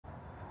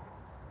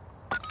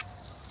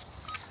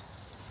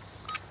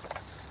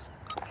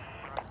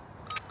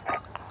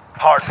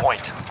Hard point.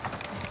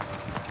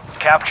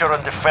 Capture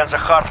and defend the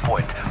hard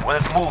point. When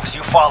it moves,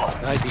 you follow.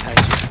 Right behind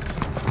you.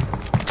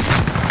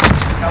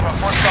 Cover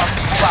first off,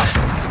 move out.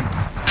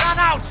 Run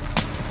out!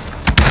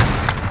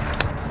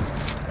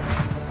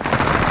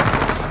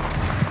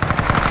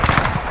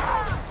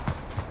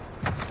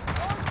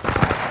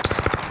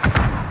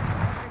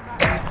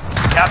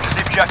 Capture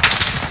the objective.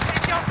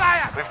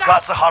 We've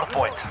got the hard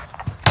point.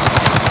 The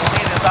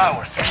lead is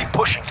ours. Keep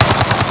pushing.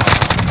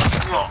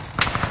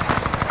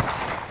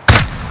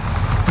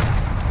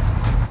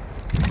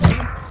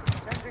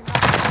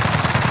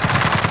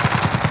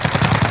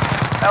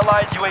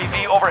 Allied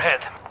UAV overhead.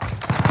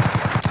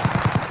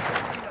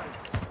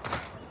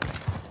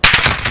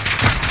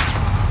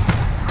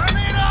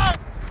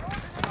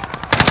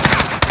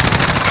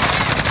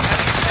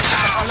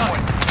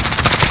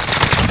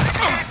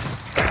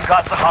 We've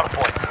got the hard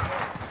point.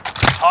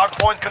 Hard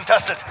point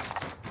contested.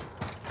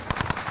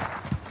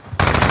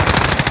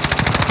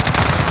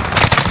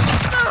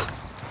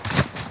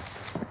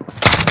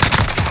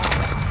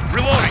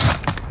 Reloading.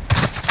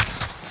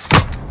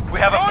 We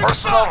have a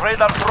personal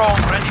radar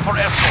drone ready for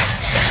escort.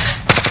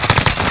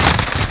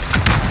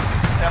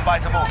 Stand by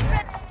to move.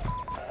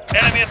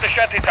 Enemy at the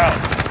shanty town.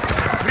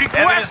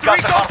 Enemy's Request got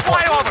the recon hard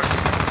point. flyover.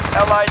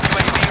 Allied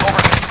UAV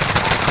overhead.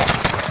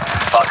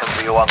 Falcon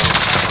 301.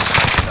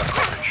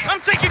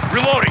 I'm taking.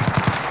 Reloading.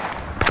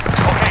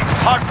 Okay,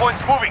 hard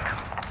point's moving.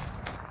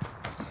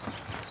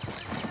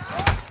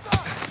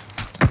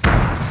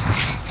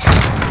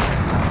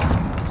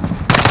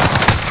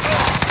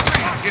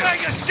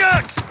 Take a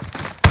shot.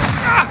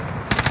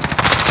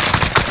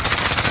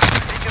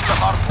 Taking the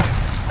hard point.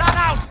 Run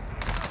out!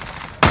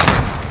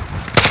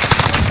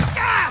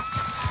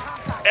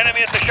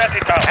 Enemy at the shanty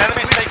town.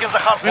 Enemy's taking the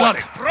hard point.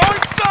 Reloading.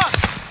 Throwing stuff.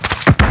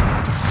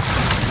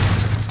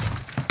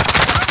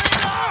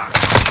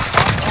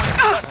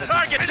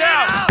 Target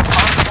down.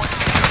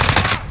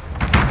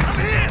 I'm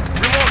here.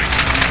 Reloading.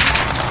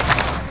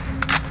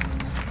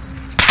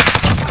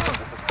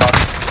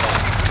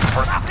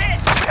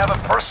 We have a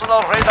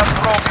personal radar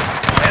drone.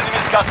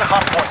 Enemy's got the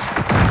hard point.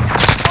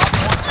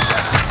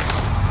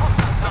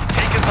 We've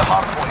taken the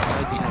hard point.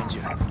 Right behind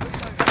you.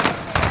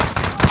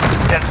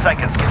 10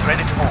 seconds. Get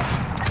ready to move.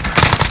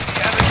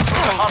 The enemy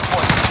took the hard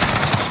point.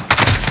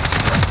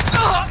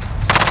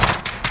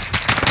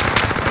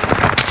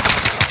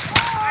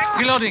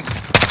 Reloading.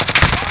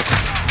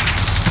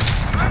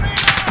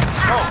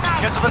 Go.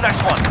 Get to the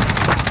next one.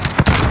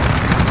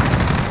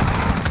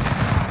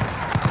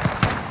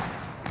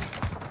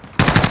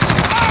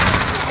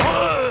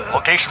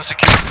 Location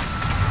secure.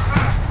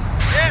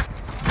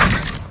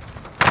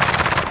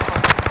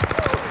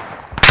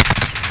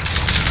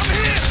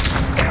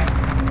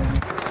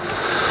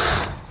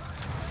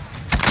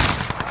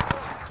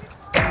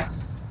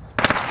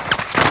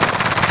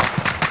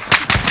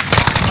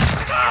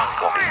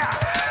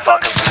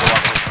 Falcon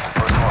 301,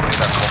 personal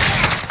radar coverage.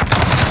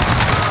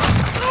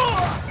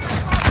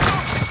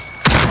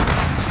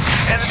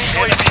 Enemy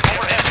UAV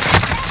overhead.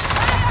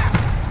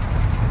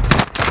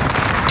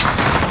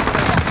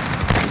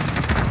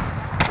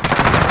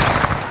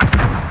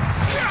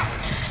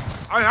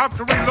 I have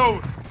to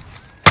reload.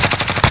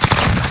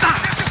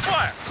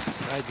 Fire.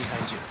 Right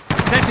behind you.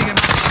 Setting him.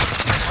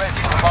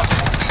 Ready for about to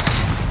move.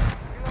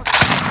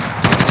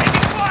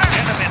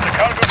 Enemy at the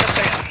cargo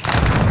container.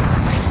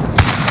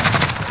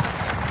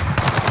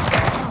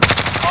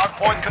 Hard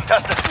point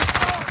contested.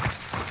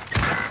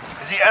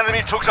 The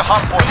enemy took the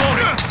hard point.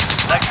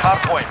 Next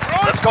hard point.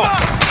 Let's go.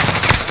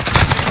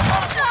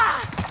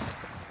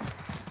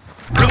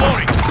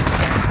 Reloading.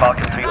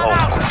 Falcon 3-0.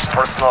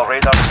 Personal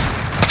radar.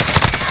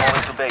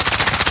 Going to base.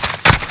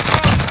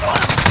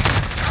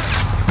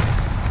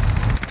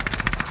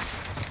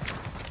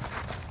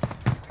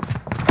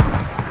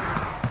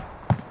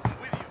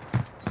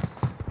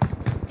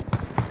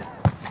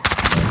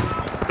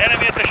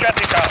 Enemy at the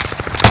shanty town.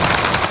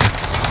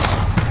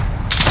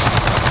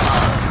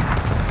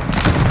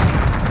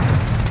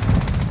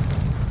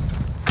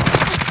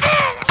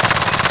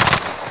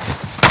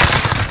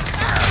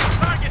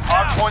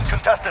 Hard point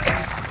contested.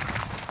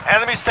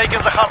 Enemy's taking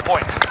the hard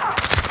point.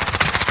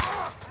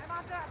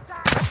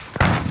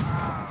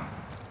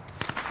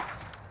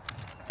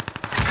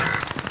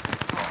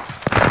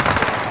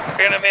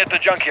 Enemy at the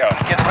junkyard.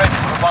 Get ready.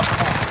 We're about to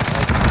move.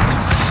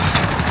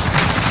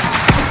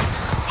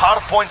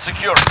 Hard point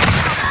secure.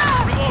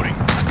 Reloading.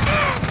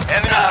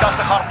 Enemy's got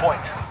the hard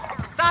point.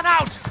 Stand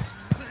out!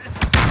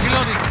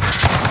 Reloading.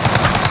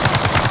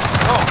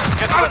 Go.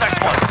 Get to the next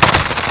one.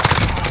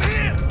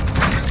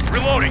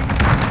 Reloading.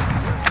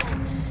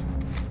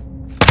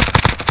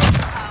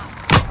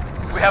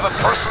 We have a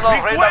personal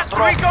radar Request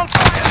drone. recon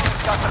fire.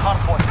 Enemy's got the hard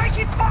point.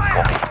 Taking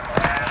fire.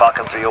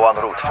 Falcon 301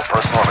 route for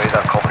personal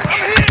radar coverage.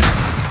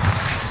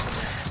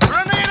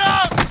 Grenade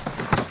out.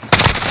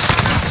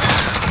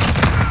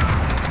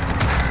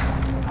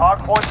 Hard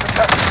point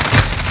contested.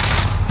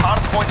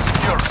 Hard point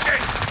secure.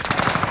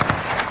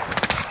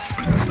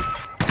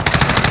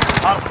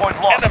 Hard point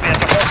lost. Enemy at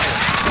the airfield.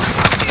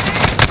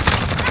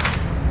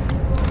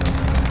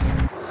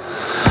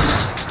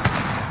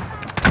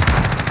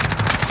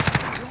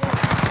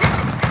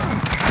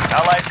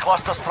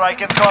 cluster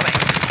strike incoming.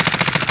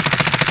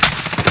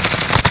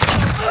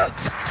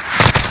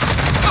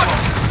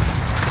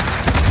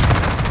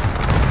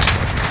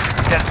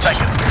 Ten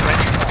seconds. Get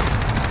ready to move.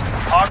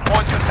 Hard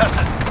point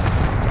contested.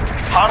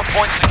 Hard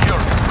point secured.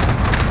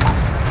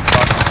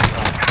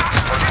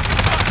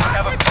 We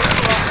have a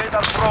personal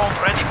radar drone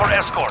ready for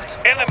escort.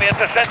 Enemy at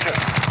the center.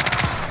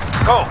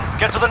 Go.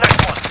 Get to the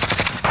next one.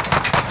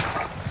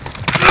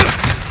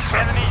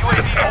 Enemy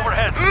UAV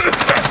overhead.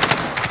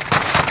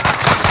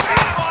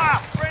 Fire!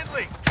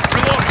 Friendly!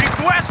 Reload.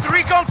 Request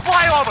recon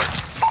flyover.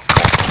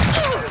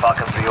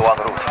 Falcon 301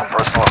 route for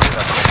personal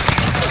radar.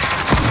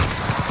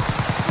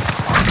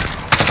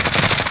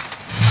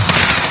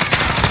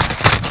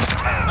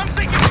 I'm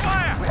taking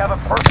fire. We have a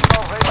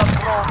personal radar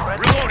drone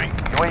ready. Reloading.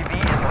 UAV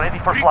is ready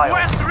for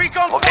flyover. Request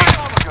recon Location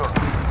flyover. secure.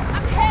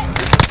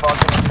 This is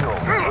Falcon 2.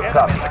 Good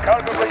copy.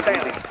 Cargo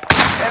container.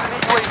 Enemy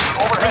UAV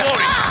overhead.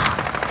 Reloading.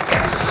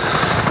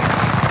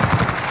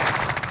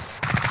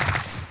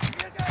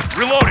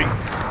 Reloading.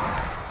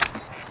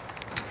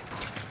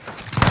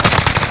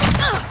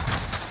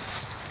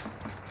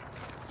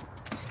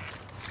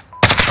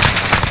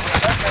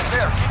 That's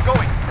there. Keep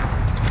going.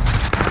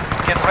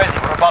 Get ready.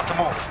 We're about to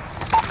move.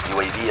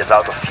 UAV is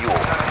out of fuel.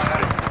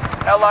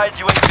 Allied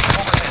UAV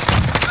overhead.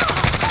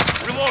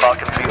 Reloading.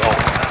 Falcon 3-0.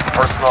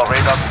 Personal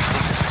radar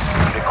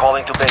completed.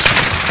 Recalling to base.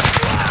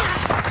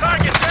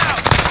 Target down.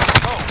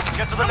 Go.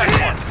 Get to the next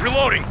one.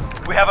 Reloading.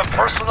 We have a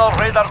personal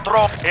radar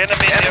drone.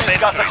 Enemy near Enemy's main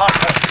got the street. hard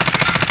point.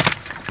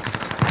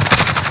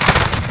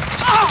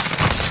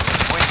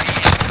 UAV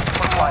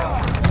for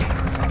flyover.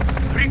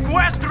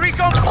 Request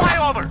recon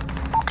flyover.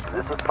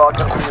 This is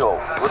Falcon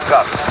 3-0. Good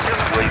copy.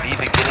 UAV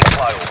beginning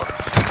flyover.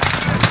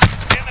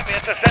 Enemy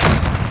at the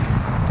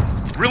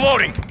center.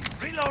 Reloading.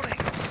 Reloading.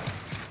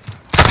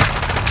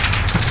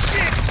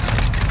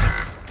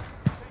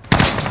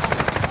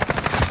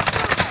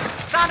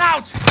 Stand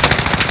out.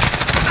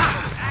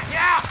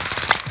 Yeah.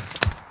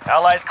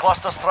 Allied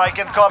cluster strike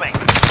incoming.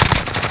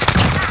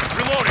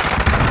 Reloading.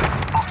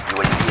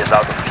 UAV is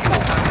out of fuel.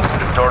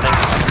 Returning to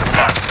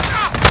command.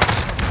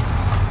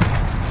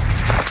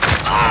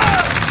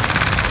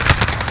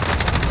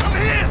 I'm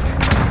here.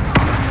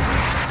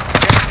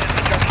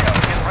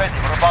 Get ready.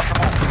 We're about to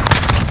move.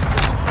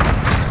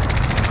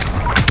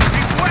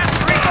 Request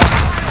recon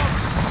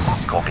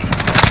flyover. Copy.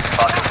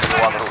 Falcon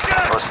 3-1 route.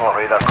 Personal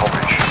radar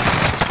coverage.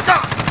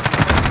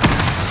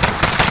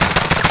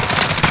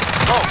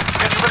 Go.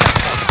 Get to the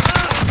next one.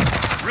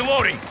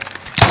 Reloading.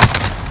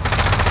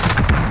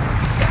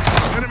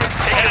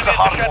 Take it to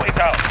hard Enemy at the point. shanty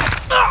town.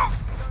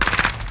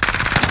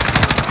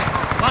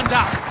 One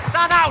down.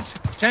 Stand out.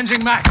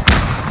 Changing max.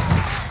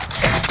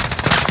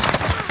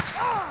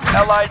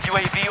 Allied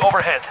UAV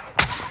overhead.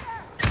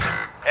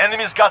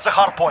 Enemy's got the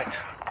hard point.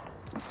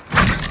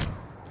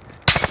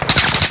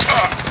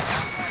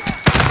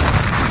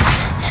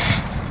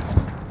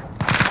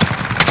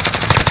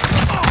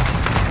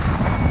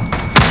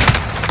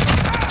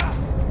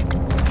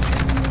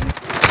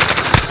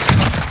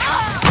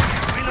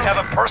 We have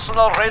a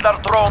personal radar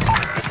drone.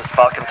 This is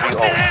Falcon 3-0.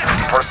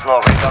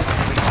 Personal radar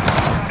complete.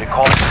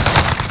 Recall.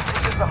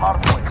 This is the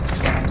hard point.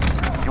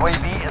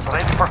 UAV is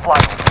ready for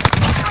flyover. This is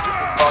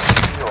Falcon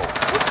 3-0.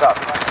 Good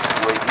copy.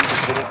 UAV is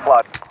getting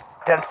flight.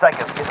 10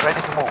 seconds. Get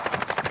ready to move.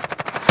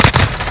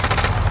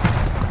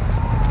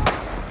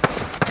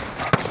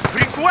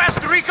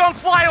 Request recon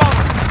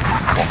flyover.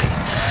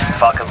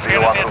 Falcon 3-1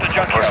 Enemy at the route.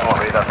 junkyard. Personal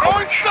radar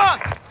Throwing coverage. stun.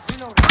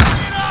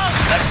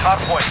 Next hard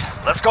point.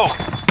 Let's go. He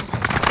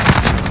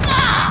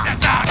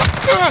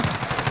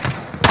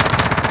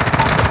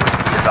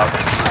is out of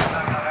fuel.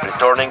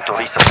 Returning to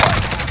resupply.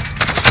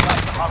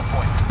 That's the hard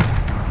point.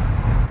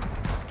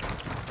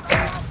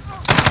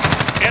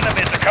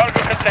 Enemy at the cargo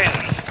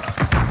containers.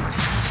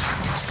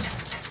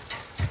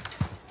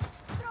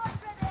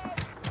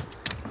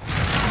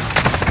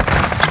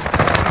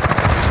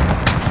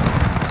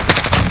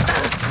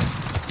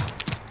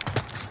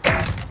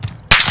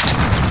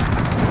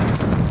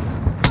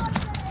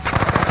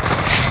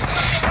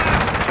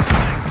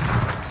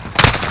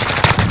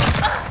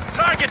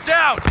 Target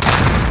down.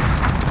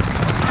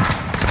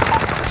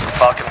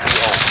 Falcon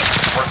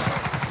 3-0.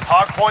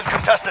 Hard point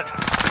contested.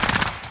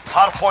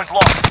 Hard point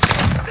lost.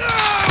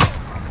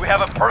 We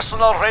have a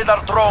personal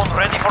radar drone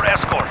ready for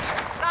escort.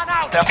 Stand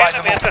out. Stand by to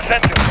Enemy at move. the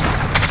center.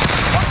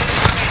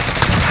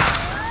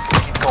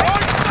 Keep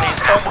going.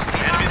 He's almost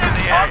here. Enemies in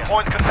the air. Hard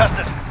point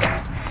contested.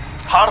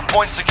 Hard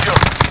point secured.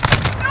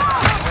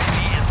 UAV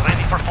is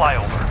ready for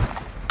flyover.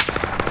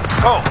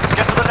 Go.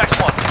 Get to the next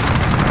one.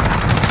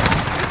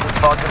 This is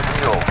Falcon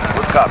 3-0.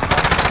 Good copy.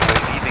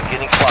 UAV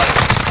beginning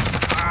flyover.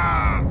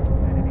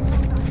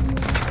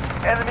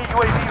 Enemy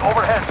UAV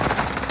overhead.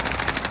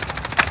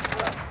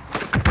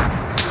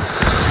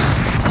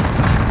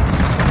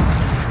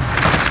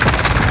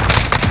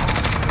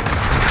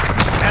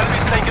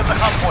 Enemy's taking the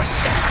hard point.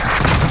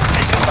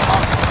 Taking the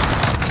hard point.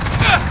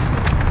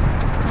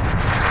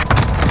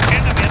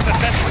 Enemy at the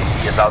center.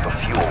 He is out of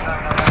fuel.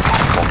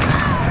 Copy.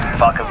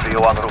 Falcon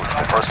 301 route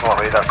for personal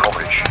radar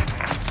coverage.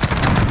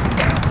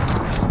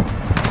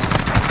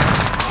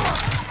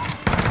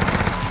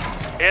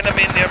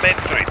 Enemy near Main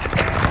Street.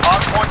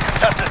 Hard point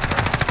contested.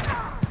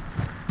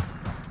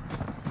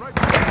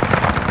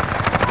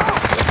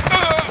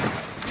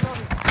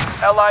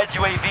 Allied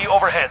UAV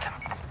overhead.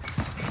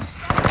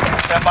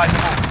 Stand by to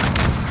move.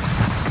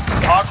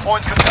 Hard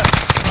point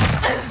contested.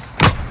 We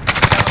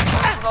have a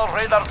personal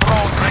radar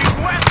drone ready.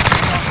 Request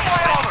recon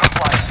flyover.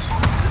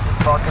 This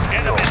is Falcon 3-0.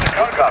 Enemy in the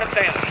Good cargo copy.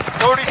 containers.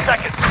 30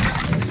 seconds.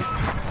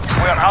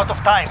 We are out of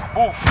time.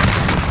 Move.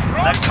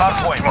 Next hard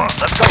point.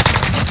 Let's go.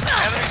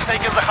 Enemy's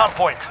taking the hard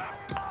point.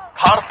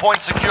 Hard point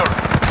secured.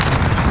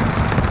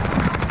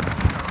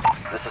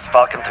 This is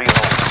Falcon 3-0.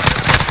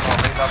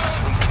 Radar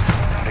complete.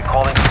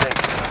 Recalling state.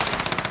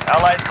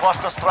 Allied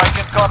cluster strike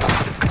incoming.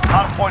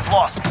 Hard point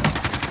lost.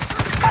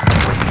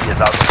 UAV is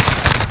out.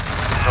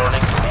 Turning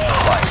to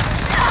resupply.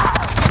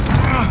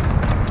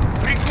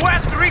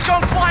 Request recon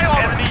flyover.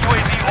 Enemy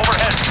UAV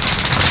overhead.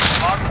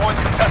 Hard point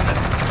contested.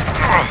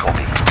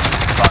 Copy.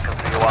 Falcon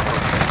 3-1.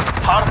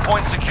 Hard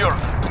point secured.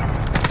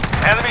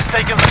 Enemy's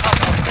taking the hard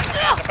point.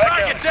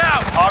 Target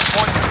down. Hard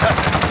point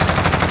contested.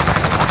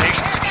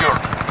 Location secured.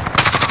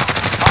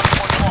 Hard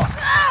point lost.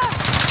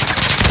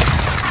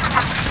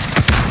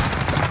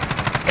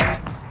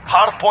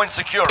 Hard point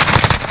secured.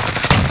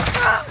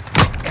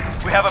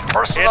 We have a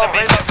personal Enemy.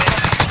 radar.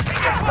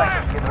 10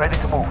 seconds. Get ready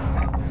to move.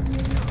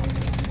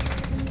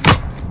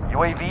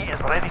 UAV is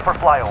ready for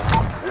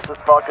flyover. This is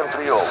Falcon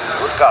 3-0.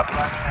 Good copy.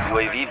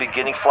 UAV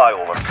beginning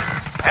flyover.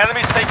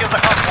 Enemies taking the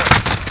hard point.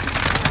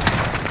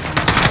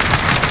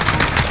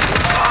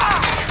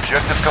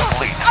 Objective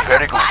complete.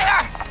 Very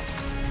good.